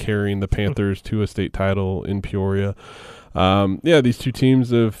single-handedly carrying the Panthers to a state title in Peoria. These two teams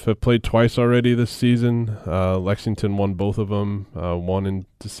have played twice already this season. Lexington won both of them, one in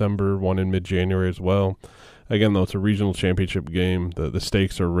December, one in mid-January as well. Again, though, it's a regional championship game. The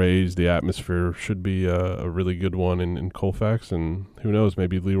stakes are raised. The atmosphere should be a really good one in Colfax. And who knows,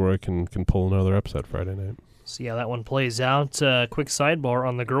 maybe Leroy can pull another upset Friday night. See how that one plays out. Quick sidebar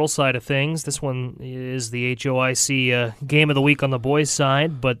on the girls' side of things. This one is the HOIC game of the week on the boys'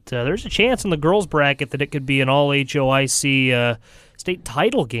 side, but there's a chance in the girls' bracket that it could be an all-HOIC state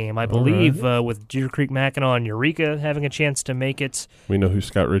title game, I believe, with Deer Creek Mackinac and Eureka having a chance to make it. We know who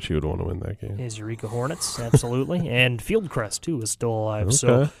Scott Ritchie would want to win that game. Is Eureka Hornets, absolutely. And Fieldcrest, too, is still alive. Okay.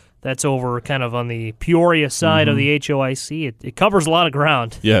 So that's over kind of on the Peoria side of the HOIC. It covers a lot of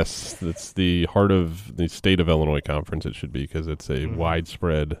ground. Yes, it's the heart of the state of Illinois Conference, it should be, because it's a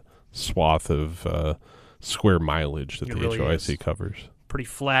widespread swath of square mileage that the really HOIC covers. Pretty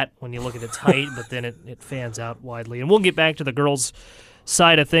flat when you look at its height, but then it fans out widely. And we'll get back to the girls'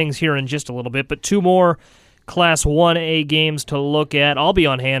 side of things here in just a little bit. But 2 more Class 1A games to look at. I'll be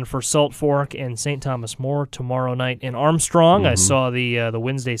on hand for Salt Fork and St. Thomas More tomorrow night in Armstrong. I saw the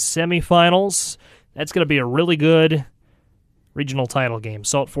Wednesday semifinals. That's going to be a really good regional title game.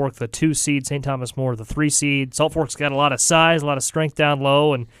 Salt Fork, the 2 seed, St. Thomas More, the 3 seed. Salt Fork's got a lot of size, a lot of strength down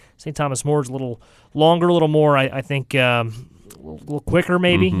low, and St. Thomas Moore's a little longer, a little more, I think, a little quicker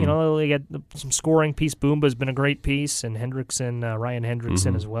maybe. You know, they got some scoring piece. Boomba's been a great piece, and Hendrickson, Ryan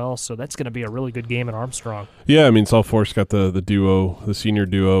Hendrickson as well. So that's going to be a really good game at Armstrong. Yeah, I mean, Salt Fork's got the duo, the senior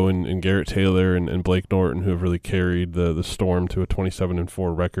duo, and Garrett Taylor and Blake Norton, who have really carried the Storm to a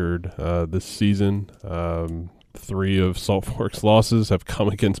 27-4 record this season. 3 of Salt Fork's losses have come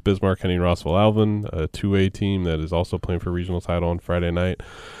against Bismarck Henning Rossville Alvin, a 2A team that is also playing for regional title on Friday night.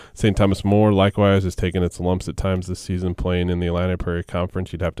 St. Thomas More, likewise, has taken its lumps at times this season playing in the Atlantic Prairie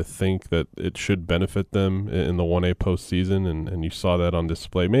Conference. You'd have to think that it should benefit them in the 1A postseason, and you saw that on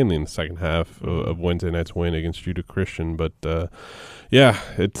display mainly in the second half of Wednesday night's win against Judah Christian. But, yeah,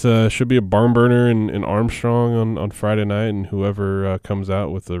 it should be a barn burner in Armstrong on Friday night, and whoever comes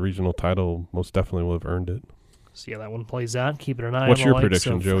out with the regional title most definitely will have earned it. See how that one plays out. Keeping an eye on What's the your likes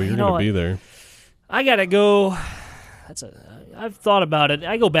prediction, of, Joey? You're going to be there. I got to go. I've thought about it.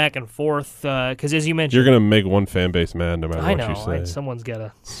 I go back and forth because, as you mentioned, you're going to make one fan base mad no matter what you say. Someone's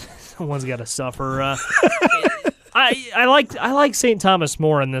got to suffer. I like St. Thomas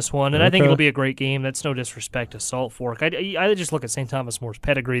More in this one, and I think it'll be a great game. That's no disrespect to Salt Fork. I just look at St. Thomas More's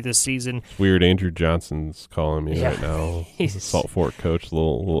pedigree this season. It's weird. Andrew Johnson's calling me right now. He's a Salt Fork coach, a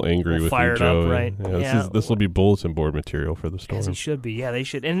little angry with you, fired Joey. up, right? Yeah, this will be bulletin board material for the Storm. As it should be. Yeah, they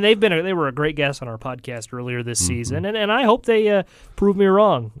should. And they were a great guest on our podcast earlier this season, and I hope they prove me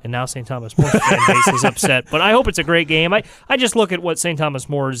wrong. And now St. Thomas More's fan base is upset, but I hope it's a great game. I just look at what St. Thomas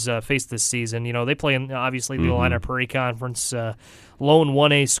More's faced this season. You know, they play in obviously the Atlantic Prairie Conference, lone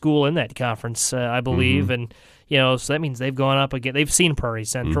 1A school in that conference, I believe, and so that means they've gone up again. They've seen Prairie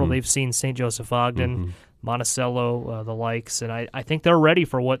Central, they've seen St. Joseph Ogden, Monticello, the likes, and I think they're ready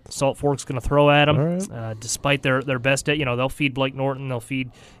for what Salt Fork's going to throw at them. Right. Despite their best, they'll feed Blake Norton, they'll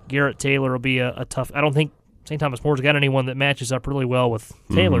feed Garrett Taylor. It'll be a tough. I don't think St. Thomas Moore's got anyone that matches up really well with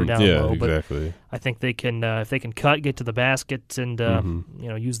Taylor down low. Exactly. But I think they can, if they can cut, get to the basket, and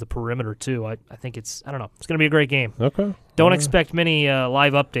use the perimeter too. I think it's going to be a great game. Okay. Don't expect many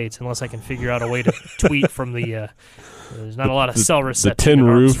live updates unless I can figure out a way to tweet from the. There's not a lot of cell reception in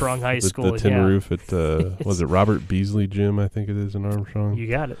Armstrong High School. The tin roof at was it Robert Beasley Gym? I think it is in Armstrong. You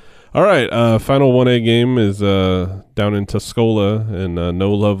got it. All right, final 1A game is down in Tuscola, and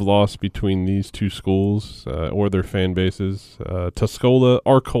no love lost between these two schools or their fan bases. Tuscola,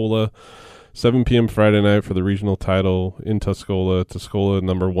 Arcola, 7 p.m. Friday night for the regional title in Tuscola. Tuscola,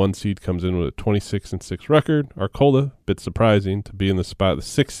 number 1 seed, comes in with a 26-6 record. Arcola, bit surprising to be in the spot, the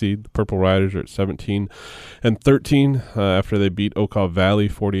 6th seed. The Purple Riders are at 17-13 after they beat Okaw Valley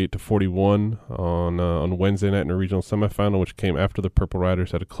 48-41 on Wednesday night in a regional semifinal, which came after the Purple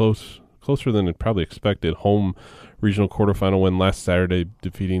Riders had a closer than it probably expected home regional quarterfinal win last Saturday,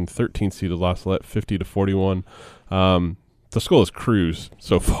 defeating 13th seeded La Salette 50-41. Tuscola's cruise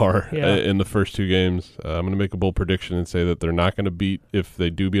so far in the first 2 games. I'm going to make a bold prediction and say that they're not going to beat, if they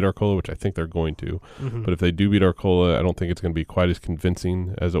do beat Arcola, which I think they're going to. But if they do beat Arcola, I don't think it's going to be quite as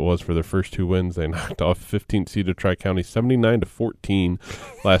convincing as it was for their first 2 wins. They knocked off 15th seeded Tri-County 79-14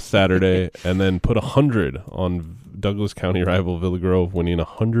 last Saturday, and then put 100 on Douglas County rival Villa Grove, winning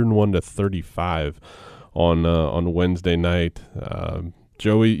 101-35 on Wednesday night.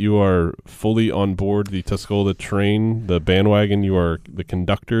 Joey, you are fully on board the Tuscola train, the bandwagon. You are the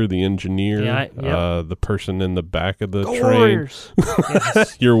conductor, the engineer, the person in the back of the train. Warriors.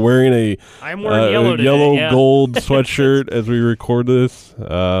 Yes. You're wearing I'm wearing yellow gold sweatshirt as we record this.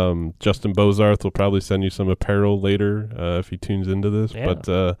 Justin Bozarth will probably send you some apparel later if he tunes into this. Yeah. But,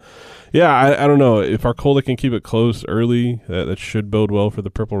 I don't know. If Arcola can keep it close early, that should bode well for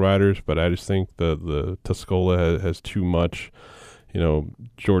the Purple Riders. But I just think the Tuscola has too much.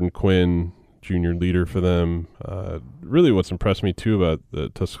 Jordan Quinn, junior leader for them. Really what's impressed me, too, about the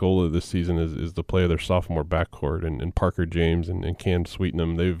Tuscola this season is the play of their sophomore backcourt and Parker James and Cam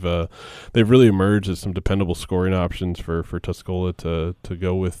Sweetenham. They've really emerged as some dependable scoring options for Tuscola to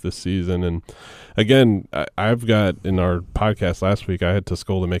go with this season. And, again, I've got, in our podcast last week, I had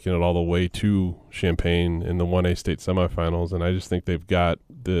Tuscola making it all the way to Champaign in the 1A state semifinals, and I just think they've got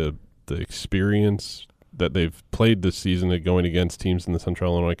the experience that they've played this season at going against teams in the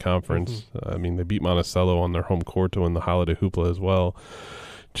Central Illinois Conference. I mean, they beat Monticello on their home court to win the Holiday Hoopla as well.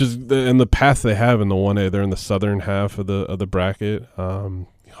 And the path they have in the 1A, they're in the southern half of the bracket,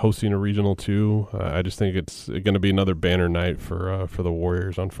 hosting a regional 2. I just think it's going to be another banner night for the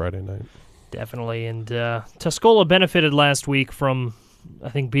Warriors on Friday night. Definitely. And Tuscola benefited last week from, I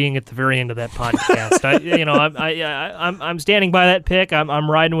think, being at the very end of that podcast. I'm standing by that pick.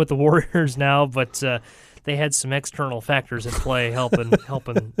 I'm riding with the Warriors now, but they had some external factors in play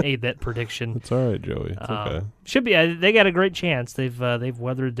helping aid that prediction. It's all right, Joey. It's okay. Should be. They got a great chance. They've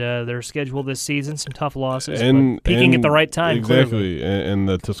weathered their schedule this season. Some tough losses, but peaking at the right time. Exactly, clearly. And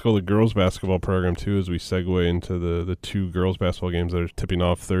the Tuscola girls basketball program too. As we segue into the two girls basketball games that are tipping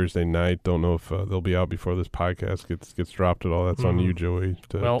off Thursday night. Don't know if they'll be out before this podcast gets dropped at all. That's on you, Joey,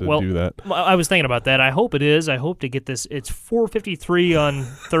 to do that. I was thinking about that. I hope it is. I hope to get this. It's 4:53 on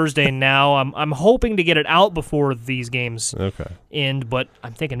Thursday now. I'm hoping to get it out before these games end, but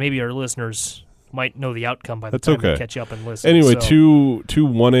I'm thinking maybe our listeners might know the outcome by the time they catch up and listen. Anyway, two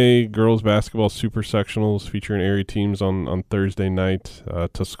 1A girls basketball super sectionals featuring area teams on Thursday night.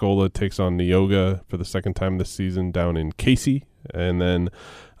 Tuscola takes on Neoga for the second time this season down in Casey. And then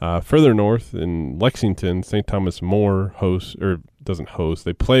further north in Lexington, St. Thomas More doesn't host.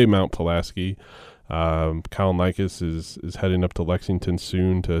 They play Mount Pulaski. Kyle Nikes is heading up to Lexington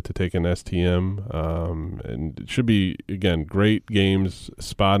soon to take an STM, and it should be, again, great games,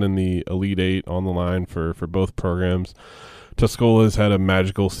 spot in the Elite Eight on the line for both programs. Tuscola has had a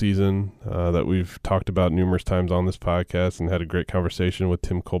magical season that we've talked about numerous times on this podcast, and had a great conversation with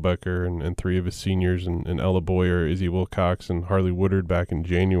Tim Kolbecker and three of his seniors, and Ella Boyer, Izzy Wilcox, and Harley Woodard back in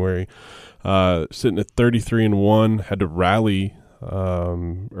January. Sitting at 33-1, had to rally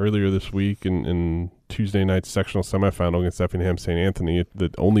earlier this week in Tuesday night's sectional semifinal against Effingham St. Anthony, the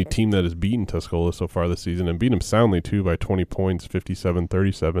only team that has beaten Tuscola so far this season, and beat them soundly too by 20 points,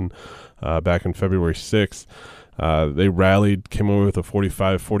 57-37, back on February 6th. They rallied, came over with a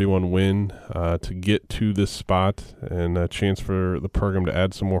 45-41 win to get to this spot, and a chance for the program to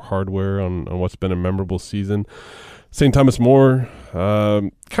add some more hardware on what's been a memorable season. St. Thomas More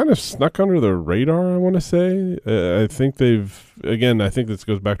kind of snuck under the radar, I want to say. I think I think this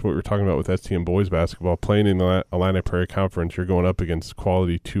goes back to what we were talking about with STM boys basketball. Playing in the Illini Prairie Conference, you're going up against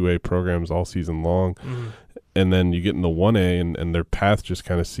quality 2A programs all season long. Mm-hmm. And then you get in the 1A, and their path just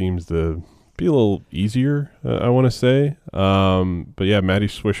kind of seems to be a little easier, I want to say. But yeah, Maddie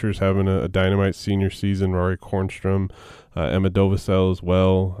Swisher's having a dynamite senior season. Rory Kornstrom, Emma Dovicel as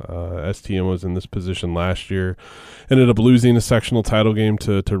well. STM was in this position last year. Ended up losing a sectional title game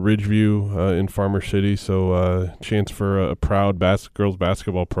to Ridgeview in Farmer City. So chance for a proud girls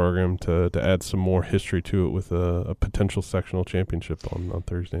basketball program to add some more history to it with a potential sectional championship on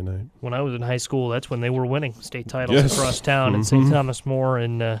Thursday night. When I was in high school, that's when they were winning state titles across town in St. Thomas More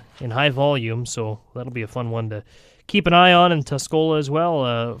in high volume. So that'll be a fun one to keep an eye on. In Tuscola as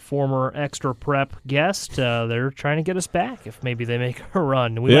well, former Extra Prep guest. They're trying to get us back if maybe they make a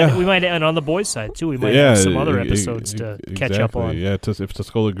run. We might, and on the boys' side too, we might have some other episodes to catch up on. Yeah, if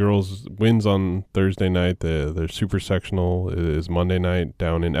Tuscola girls wins on Thursday night, their super sectional is Monday night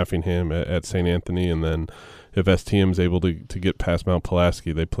down in Effingham at St. Anthony, and then if STM is able to get past Mount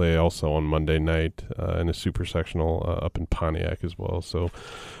Pulaski, they play also on Monday night in a super sectional up in Pontiac as well. So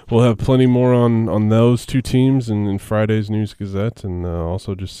we'll have plenty more on those two teams in Friday's News-Gazette, and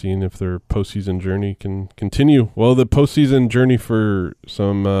also just seeing if their postseason journey can continue. Well, the postseason journey for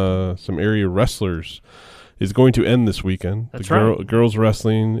some area wrestlers is going to end this weekend. That's the girls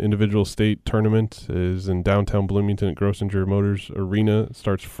wrestling individual state tournament is in downtown Bloomington at Grossinger Motors Arena. It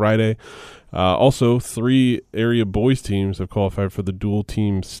starts Friday. Also, 3 area boys teams have qualified for the dual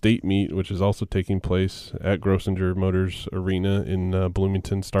team state meet, which is also taking place at Grossinger Motors Arena in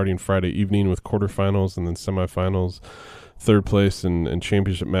Bloomington starting Friday evening with quarterfinals and then semifinals, third place and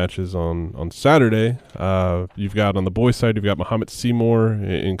championship matches on Saturday. You've got on the boys side, you've got Muhammad Seymour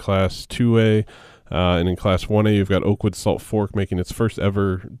in Class 2A. And in Class 1A, you've got Oakwood Salt Fork making its first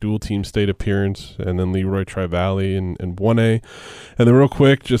ever dual-team state appearance, and then Leroy Tri-Valley in 1A. And then real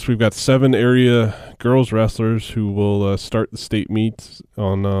quick, we've got 7 area girls wrestlers who will start the state meets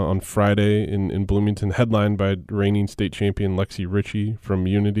on Friday in Bloomington, headlined by reigning state champion Lexi Ritchie from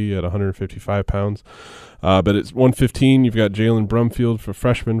Unity at 155 pounds. But it's 1:15. You've got Jalen Brumfield, for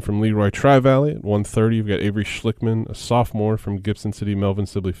freshman from Leroy Tri-Valley. At 1:30, you've got Avery Schlickman, a sophomore from Gibson City, Melvin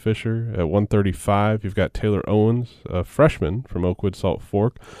Sibley Fisher. At 1:35, you've got Taylor Owens, a freshman from Oakwood Salt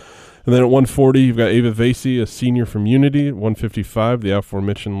Fork. And then at 1:40, you've got Ava Vasey, a senior from Unity. At 1:55, the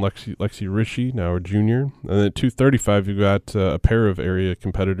aforementioned Lexi Ritchie, now a junior. And then at 2:35, you've got a pair of area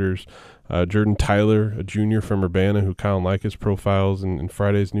competitors, Jordan Tyler, a junior from Urbana, who Kyle Nikes profiles in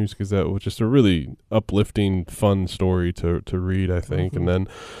Friday's News-Gazette, which is a really uplifting, fun story to read, I think. Mm-hmm. And then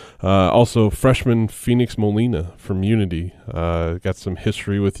also freshman Phoenix Molina from Unity. Got some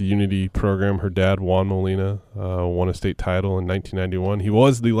history with the Unity program. Her dad, Juan Molina, won a state title in 1991. He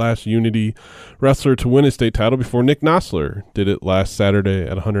was the last Unity wrestler to win a state title before Nick Nosler did it last Saturday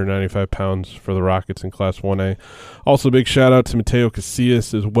at 195 pounds for the Rockets in Class 1A. Also, big shout-out to Mateo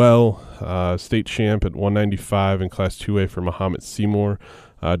Casillas as well, state champ at 195 in Class 2A for Muhammad Seymour.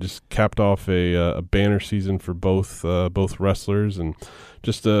 Just capped off a banner season for both wrestlers, and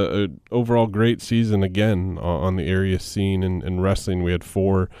just a overall great season again on the area scene in wrestling. We had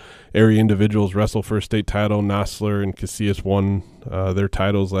 4 area individuals wrestle for a state title. Nosler and Casillas won their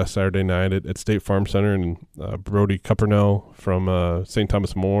titles last Saturday night at State Farm Center, and Brody Cuppernell from St.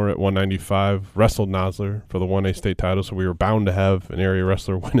 Thomas More at 195 wrestled Nosler for the 1A state title, so we were bound to have an area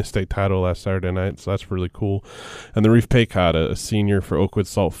wrestler win a state title last Saturday night, so that's really cool. And the Reef Paycott, a senior for Oakwood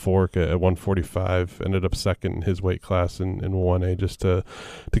Salt Fork at 145, ended up second in his weight class in 1A, just to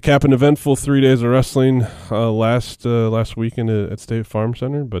cap an eventful 3 days of wrestling last weekend at State Farm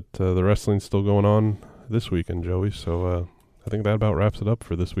Center, but the wrestling's still going on this weekend, Joey, so I think that about wraps it up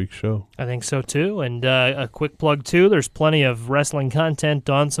for this week's show. I think so, too. And a quick plug, too. There's plenty of wrestling content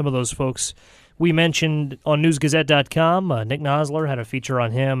on some of those folks we mentioned on News-Gazette.com. Nick Nosler had a feature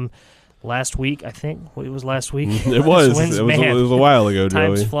on him last week, I think. It was last week. It was. It was a while ago, Joey.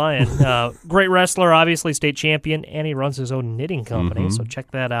 Time's flying. Great wrestler, obviously state champion, and he runs his own knitting company, so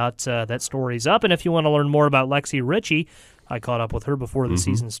check that out. That story's up. And if you want to learn more about Lexi Ritchie, I caught up with her before the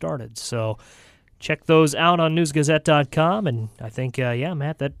season started. So check those out on newsgazette.com, and I think,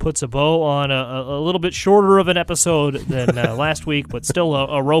 Matt, that puts a bow on a little bit shorter of an episode than last week, but still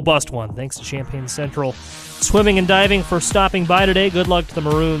a robust one. Thanks to Champaign Central Swimming and Diving for stopping by today. Good luck to the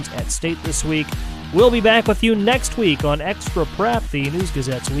Maroons at state this week. We'll be back with you next week on Extra Prep, the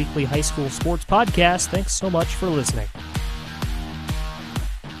News-Gazette's weekly high school sports podcast. Thanks so much for listening.